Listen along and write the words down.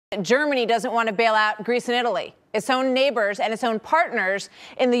Germany doesn't want to bail out Greece and Italy, its own neighbors and its own partners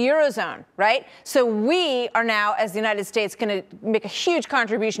in the Eurozone, right? So we are now, as the United States, going to make a huge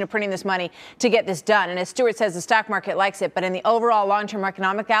contribution to printing this money to get this done. And as Stuart says, the stock market likes it. But in the overall long-term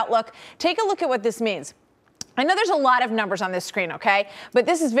economic outlook, take a look at what this means. I know there's a lot of numbers on this screen, okay? But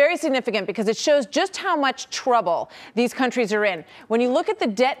this is very significant because it shows just how much trouble these countries are in. When you look at the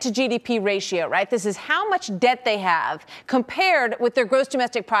debt to GDP ratio, right, this is how much debt they have compared with their gross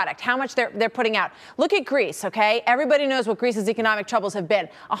domestic product, how much they're putting out. Look at Greece, okay? Everybody knows what Greece's economic troubles have been.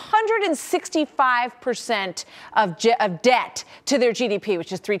 165% of debt to their GDP,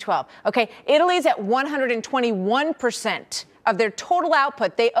 which is 312. Okay, Italy's at 121% of their total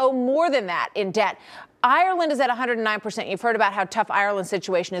output. They owe more than that in debt. Ireland is at 109%. You've heard about how tough Ireland's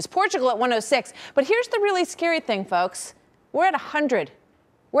situation is. Portugal at 106. But here's the really scary thing, folks. We're at 100.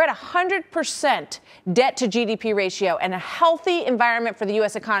 We're at 100% debt to GDP ratio, and a healthy environment for the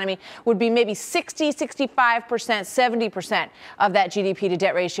U.S. economy would be maybe 60, 65%, 70% of that GDP to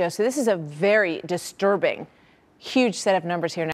debt ratio. So this is a very disturbing, huge set of numbers here now.